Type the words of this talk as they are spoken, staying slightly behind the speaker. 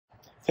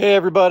Hey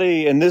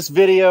everybody, in this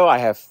video I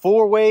have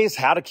 4 ways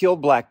how to kill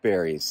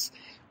blackberries.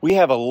 We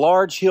have a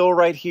large hill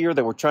right here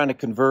that we're trying to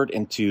convert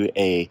into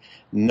a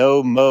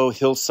no-mow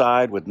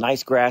hillside with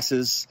nice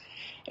grasses,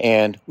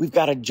 and we've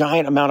got a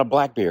giant amount of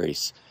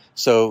blackberries.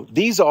 So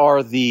these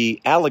are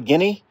the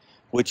Allegheny,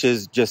 which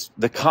is just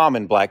the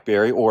common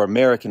blackberry or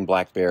American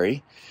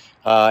blackberry,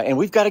 and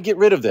we've got to get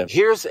rid of them.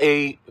 Here's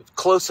a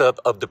close-up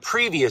of the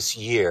previous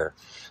year.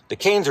 The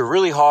canes are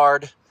really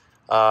hard.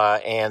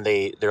 And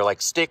they're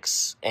like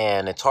sticks,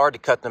 and it's hard to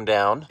cut them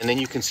down. And then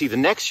you can see the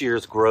next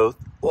year's growth.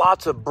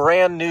 Lots of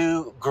brand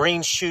new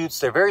green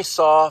shoots. They're very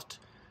soft,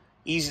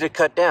 easy to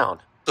cut down.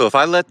 So if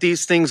I let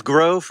these things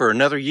grow for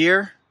another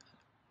year,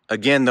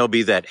 again, there'll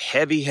be that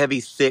heavy,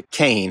 thick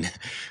cane.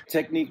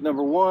 Technique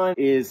number 1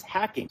 is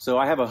hacking. So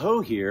I have a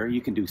hoe here.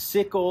 You can do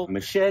sickle,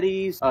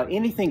 machetes,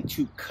 anything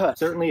to cut.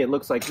 Certainly it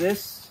looks like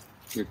this.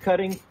 You're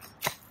cutting.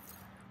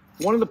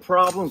 One of the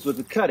problems with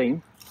the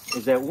cutting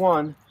is that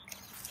 1,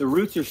 the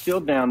roots are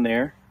still down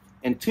there,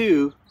 and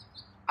 2,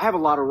 I have a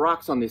lot of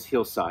rocks on this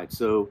hillside,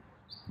 so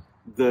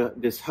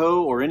this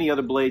hoe or any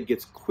other blade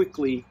gets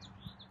quickly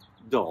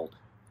dulled.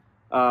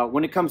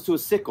 When it comes to a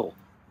sickle,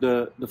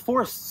 the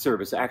Forest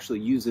Service actually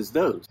uses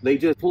those. They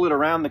just pull it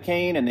around the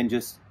cane and then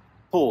just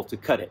pull to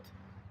cut it,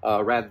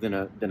 rather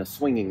than a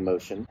swinging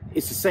motion.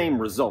 It's the same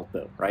result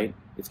though, right?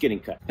 It's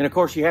getting cut. And of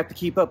course you have to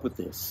keep up with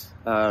this.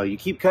 You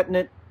keep cutting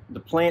it, the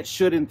plant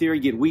should in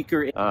theory get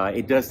weaker.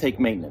 It does take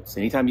maintenance.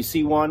 Anytime you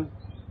see one,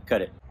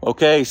 cut it.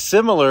 Okay,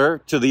 similar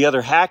to the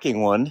other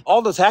hacking one,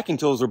 all those hacking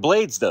tools are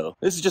blades though.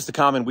 This is just a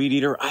common weed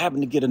eater. I happen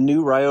to get a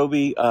new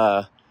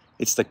Ryobi.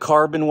 It's the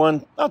carbon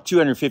one, about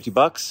 250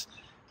 bucks.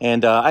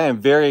 And I am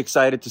very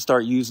excited to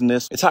start using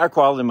this. It's higher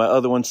quality than my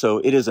other one, so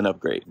it is an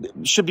upgrade.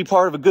 It should be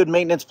part of a good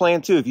maintenance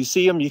plan too. If you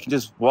see them, you can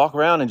just walk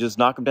around and just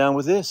knock them down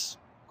with this.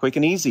 Quick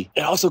and easy.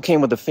 It also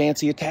came with a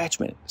fancy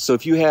attachment. So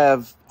if you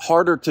have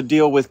harder to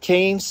deal with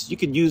canes, you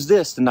could use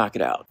this to knock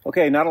it out.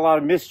 Okay, not a lot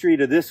of mystery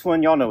to this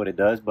one. Y'all know what it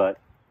does, but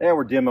there,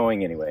 we're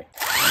demoing anyway.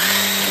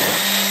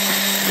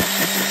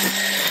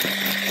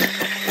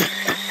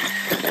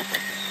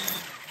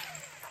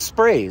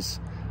 Sprays.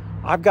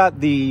 I've got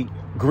the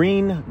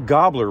green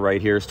gobbler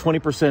right here. It's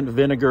 20%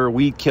 vinegar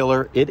weed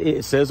killer.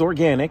 It says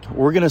organic.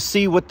 We're gonna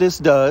see what this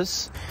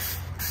does.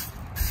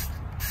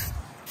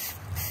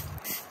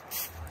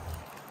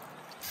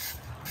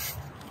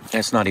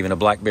 That's not even a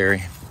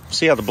blackberry.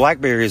 See how the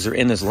blackberries are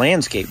in this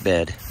landscape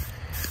bed.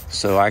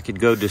 So I could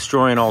go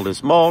destroying all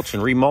this mulch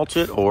and remulch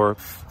it, or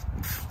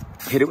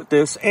hit it with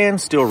this and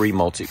still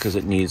remulch it because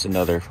it needs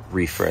another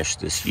refresh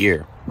this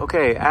year.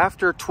 Okay,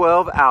 after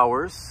 12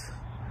 hours,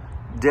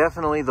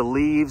 definitely the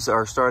leaves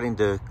are starting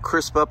to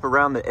crisp up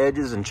around the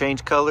edges and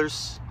change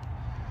colors.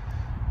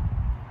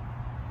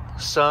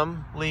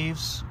 Some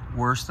leaves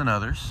worse than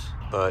others,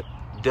 but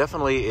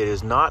definitely it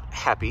is not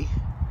happy.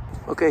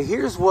 Okay,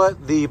 here's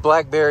what the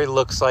blackberry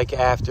looks like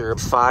after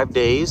 5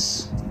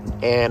 days,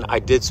 and I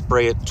did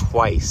spray it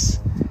twice.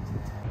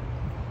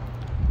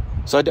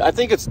 So I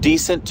think it's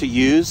decent to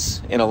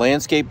use in a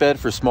landscape bed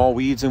for small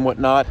weeds and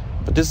whatnot,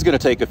 but this is going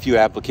to take a few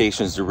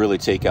applications to really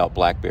take out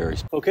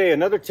blackberries. Okay,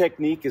 another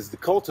technique is the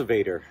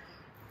Cultivator.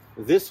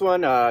 This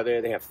one,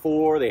 they have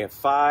 4, they have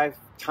 5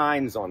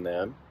 tines on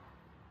them.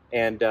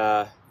 And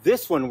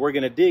this one, we're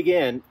going to dig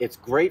in. It's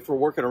great for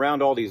working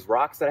around all these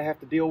rocks that I have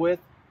to deal with.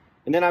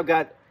 And then I've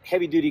got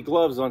heavy-duty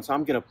gloves on, so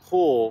I'm going to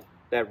pull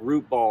that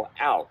root ball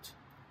out.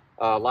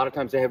 A lot of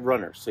times they have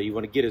runners, so you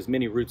want to get as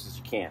many roots as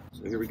you can.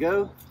 So here we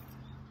go.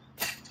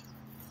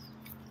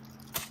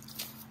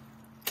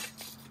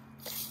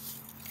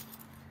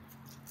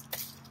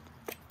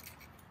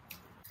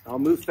 I'll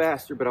move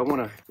faster, but I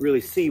want to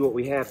really see what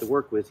we have to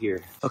work with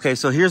here. Okay,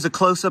 so here's a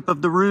close-up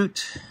of the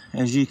root.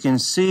 As you can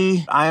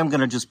see, I am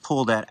going to just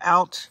pull that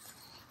out.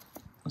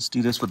 Let's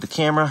do this with the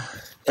camera.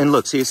 And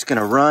look, see, it's going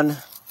to run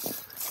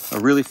a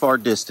really far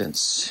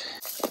distance.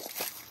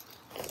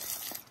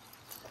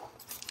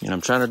 And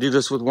I'm trying to do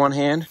this with one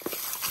hand.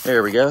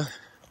 There we go.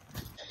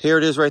 Here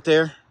it is right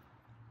there.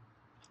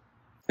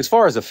 As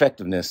far as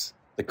effectiveness,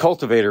 the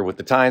Cultivator with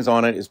the tines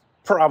on it is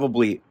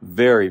probably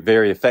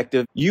very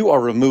effective. You are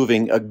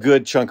removing a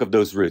good chunk of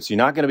those roots. You're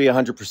not going to be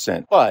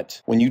 100%.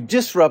 But when you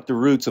disrupt the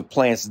roots of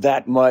plants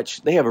that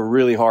much, they have a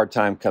really hard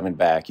time coming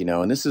back, you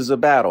know, and this is a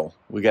battle.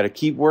 We got to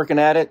keep working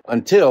at it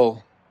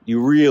until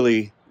you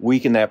really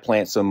weaken that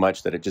plant so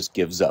much that it just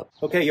gives up.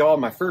 Okay, y'all,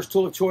 my first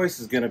tool of choice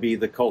is going to be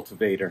the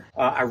Cultivator.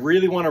 I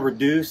really want to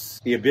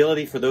reduce the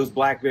ability for those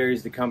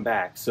blackberries to come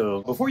back.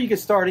 So before you get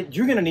started,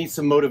 you're going to need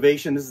some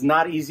motivation. This is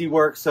not easy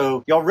work.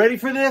 So y'all ready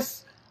for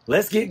this?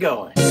 Let's get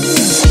going.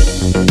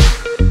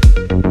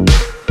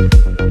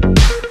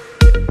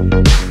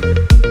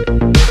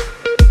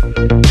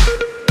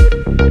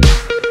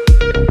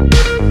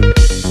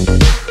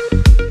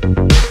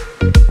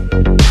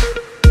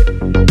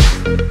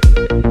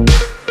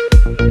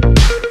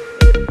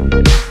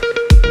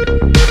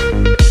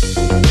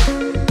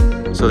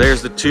 So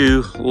there's the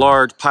 2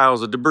 large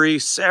piles of debris,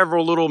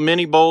 several little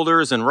mini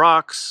boulders and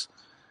rocks.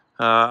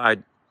 I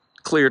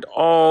cleared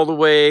all the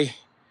way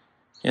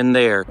in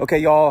there. Okay,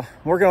 y'all,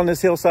 working on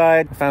this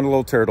hillside, I found a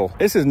little turtle.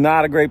 This is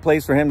not a great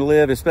place for him to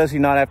live, especially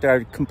not after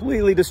I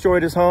completely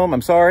destroyed his home.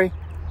 I'm sorry,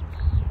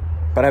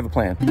 but I have a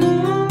plan.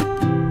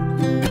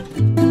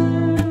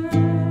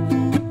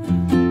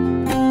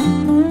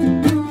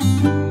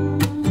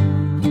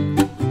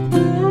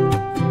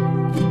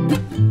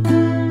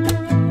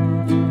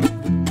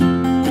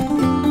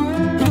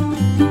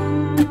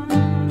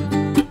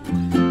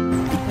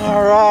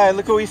 All right,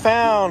 look what we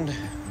found.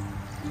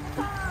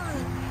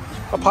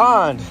 A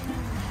pond.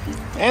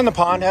 And the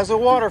pond has a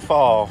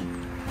waterfall.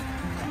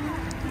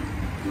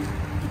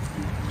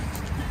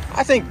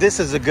 I think this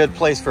is a good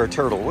place for a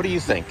turtle. What do you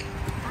think?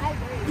 I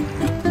agree.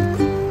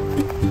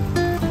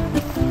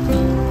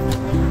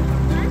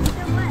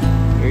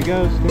 There he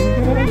goes.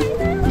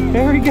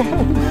 There he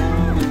goes.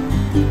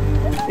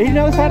 He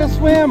knows how to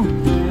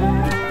swim.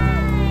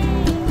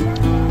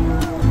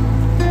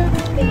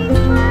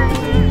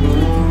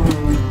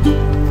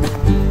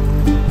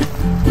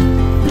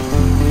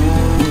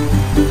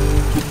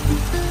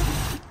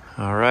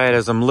 All right,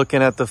 as I'm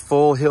looking at the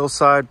full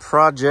hillside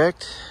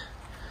project,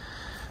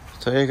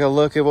 take a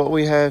look at what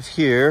we have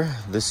here.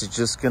 This is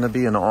just going to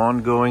be an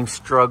ongoing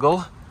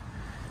struggle.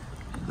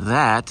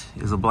 That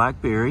is a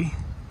blackberry,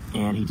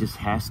 and he just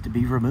has to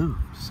be removed.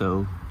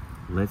 So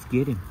let's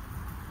get him.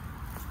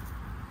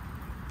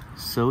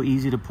 So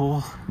easy to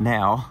pull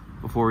now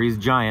before he's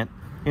giant.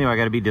 Anyway, I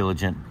got to be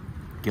diligent.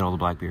 Get all the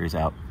blackberries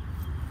out.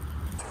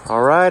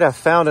 All right, I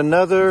found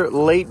another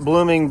late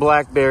blooming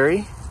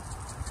blackberry.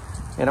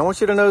 And I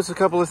want you to notice a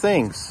couple of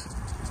things.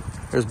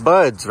 There's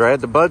buds, right?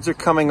 The buds are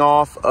coming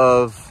off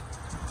of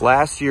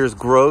last year's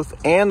growth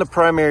and the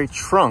primary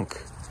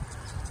trunk.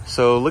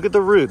 So look at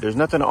the root. There's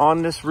nothing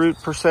on this root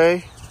per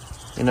se,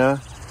 you know?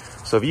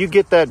 So if you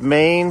get that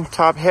main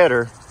top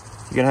header,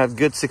 you're gonna have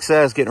good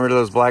success getting rid of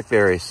those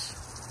blackberries.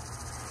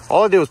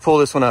 All I did was pull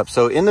this one up.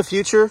 So in the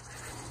future,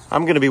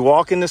 I'm gonna be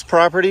walking this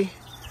property,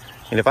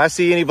 and if I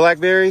see any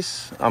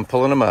blackberries, I'm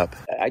pulling them up.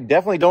 I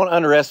definitely don't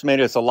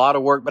underestimate it. It's a lot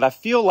of work, but I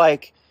feel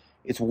like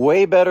it's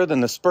way better than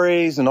the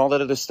sprays and all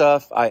that other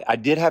stuff. I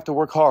did have to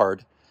work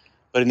hard,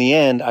 but in the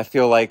end, I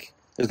feel like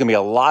there's gonna be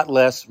a lot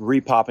less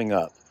repopping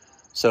up.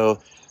 So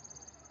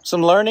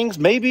some learnings,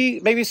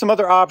 maybe some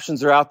other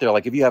options are out there.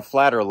 Like if you have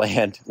flatter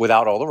land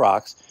without all the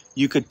rocks,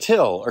 you could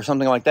till or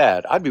something like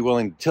that. I'd be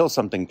willing to till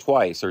something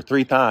twice or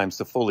 3 times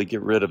to fully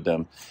get rid of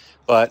them.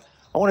 But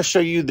I wanna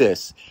show you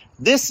this.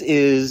 This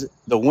is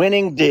the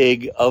winning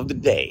dig of the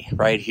day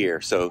right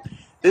here. So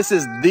this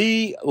is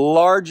the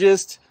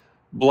largest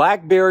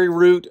blackberry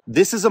root.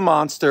 This is a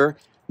monster.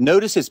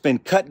 Notice it's been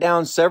cut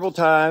down several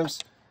times.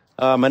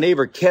 My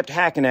neighbor kept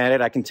hacking at it,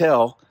 I can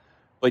tell,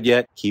 but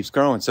yet keeps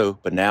growing.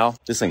 But now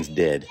this thing's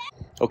dead.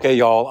 Okay,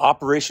 y'all,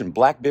 Operation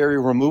Blackberry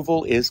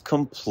Removal is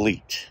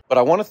complete. But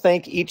I want to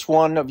thank each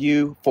one of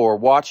you for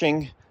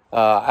watching.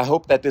 I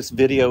hope that this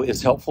video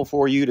is helpful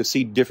for you to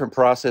see different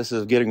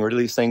processes of getting rid of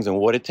these things and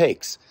what it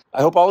takes.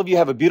 I hope all of you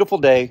have a beautiful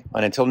day,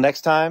 and until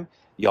next time,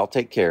 y'all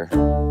take care.